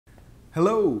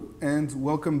Hello, and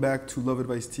welcome back to Love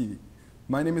Advice TV.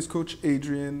 My name is Coach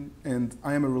Adrian, and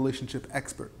I am a relationship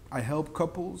expert. I help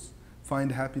couples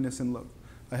find happiness in love.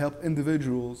 I help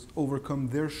individuals overcome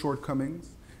their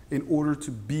shortcomings in order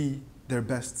to be their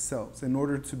best selves, in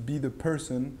order to be the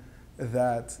person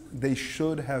that they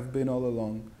should have been all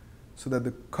along, so that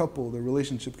the couple, the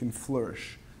relationship can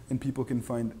flourish and people can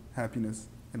find happiness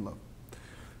in love.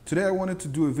 Today I wanted to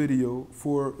do a video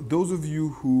for those of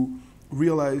you who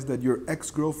realize that your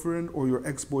ex-girlfriend or your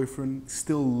ex-boyfriend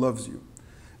still loves you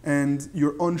and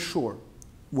you're unsure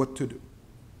what to do.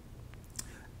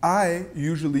 I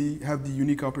usually have the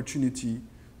unique opportunity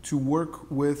to work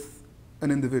with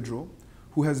an individual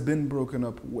who has been broken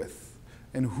up with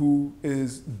and who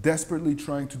is desperately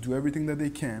trying to do everything that they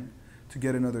can to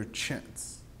get another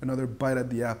chance, another bite at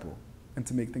the apple, and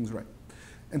to make things right.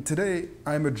 And today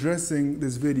I'm addressing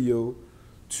this video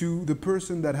to the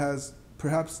person that has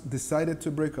perhaps decided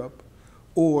to break up,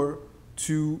 or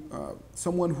to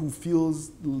someone who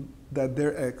feels that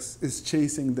their ex is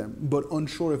chasing them, but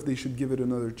unsure if they should give it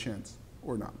another chance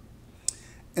or not.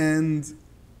 And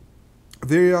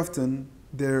very often,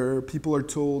 people are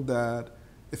told that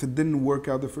if it didn't work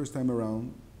out the first time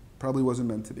around, probably wasn't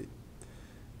meant to be.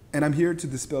 And I'm here to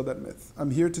dispel that myth. I'm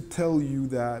here to tell you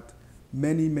that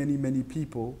many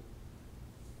people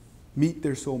meet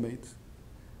their soulmate,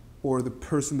 or the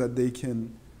person that they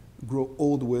can grow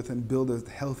old with and build a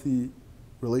healthy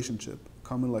relationship,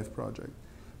 common life project,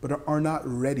 but are not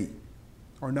ready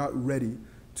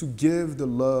to give the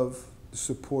love, the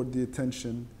support, the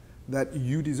attention that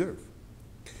you deserve.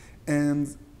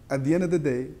 And at the end of the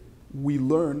day, we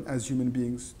learn as human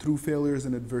beings through failures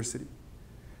and adversity.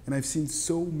 And I've seen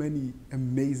so many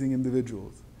amazing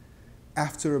individuals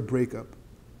after a breakup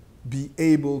be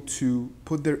able to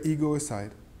put their ego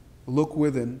aside, look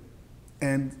within,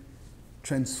 and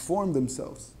transform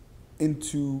themselves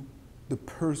into the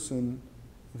person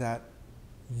that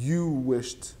you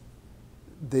wished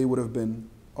they would have been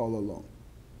all along.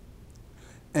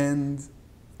 And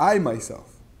I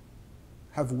myself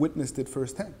have witnessed it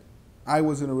firsthand. I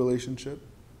was in a relationship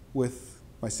with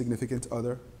my significant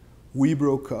other. We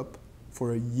broke up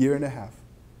for a year and a half,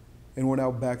 and we're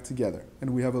now back together.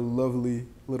 And we have a lovely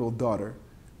little daughter,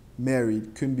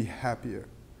 married, couldn't be happier.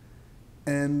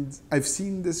 And I've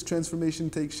seen this transformation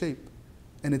take shape,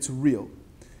 and it's real.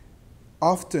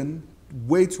 Often,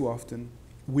 way too often,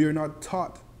 we are not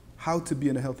taught how to be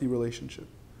in a healthy relationship,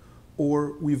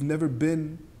 or we've never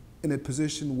been in a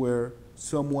position where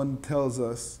someone tells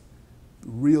us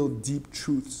real deep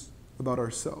truths about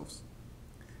ourselves.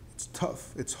 It's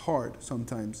tough, it's hard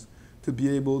sometimes to be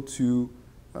able to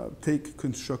take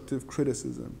constructive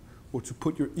criticism or to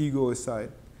put your ego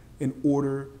aside in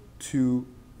order to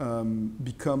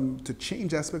to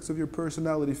change aspects of your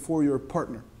personality for your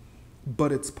partner.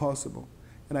 But it's possible.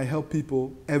 And I help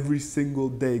people every single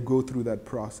day go through that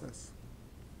process.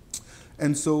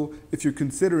 And so if you're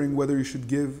considering whether you should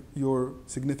give your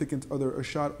significant other a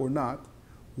shot or not,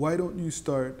 why don't you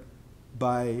start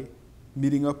by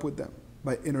meeting up with them,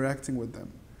 by interacting with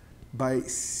them, by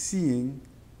seeing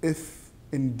if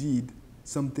indeed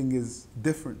something is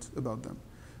different about them.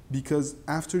 Because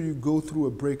after you go through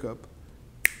a breakup,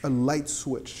 a light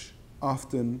switch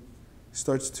often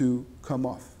starts to come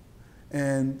off.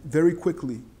 And very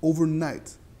quickly,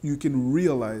 overnight, you can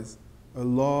realize a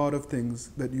lot of things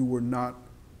that you were not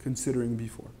considering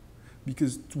before.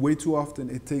 Because way too often,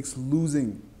 it takes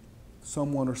losing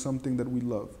someone or something that we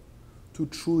love to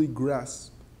truly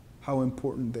grasp how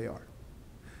important they are.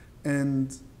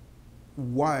 And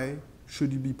why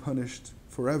should you be punished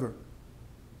forever?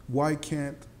 Why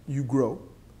can't you grow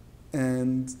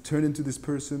and turn into this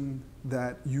person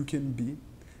that you can be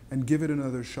and give it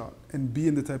another shot and be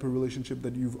in the type of relationship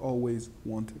that you've always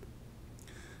wanted?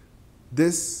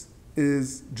 This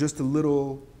is just a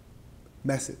little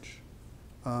message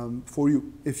for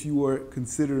you if you are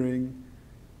considering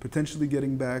potentially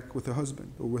getting back with a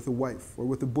husband or with a wife or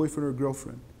with a boyfriend or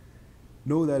girlfriend.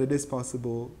 Know that it is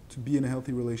possible to be in a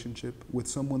healthy relationship with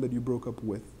someone that you broke up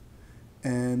with,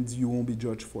 and you won't be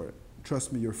judged for it.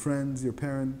 Trust me, your friends, your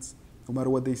parents, no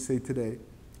matter what they say today,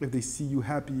 if they see you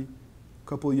happy a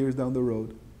couple of years down the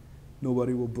road,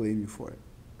 nobody will blame you for it.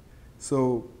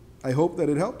 So I hope that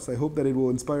it helps. I hope that it will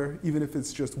inspire, even if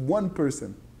it's just one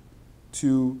person,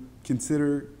 to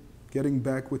consider getting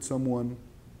back with someone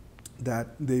that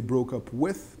they broke up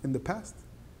with in the past,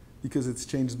 because it's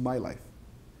changed my life.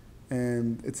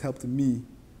 And it's helped me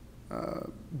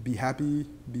be happy,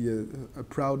 be a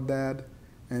proud dad,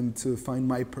 and to find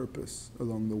my purpose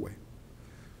along the way.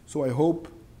 So I hope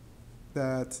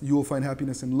that you will find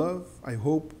happiness in love. I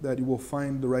hope that you will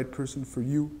find the right person for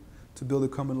you, to build a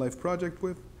common life project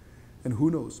with. And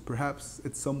who knows, perhaps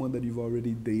it's someone that you've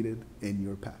already dated in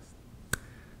your past.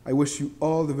 I wish you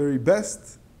all the very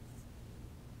best,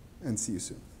 and see you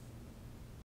soon.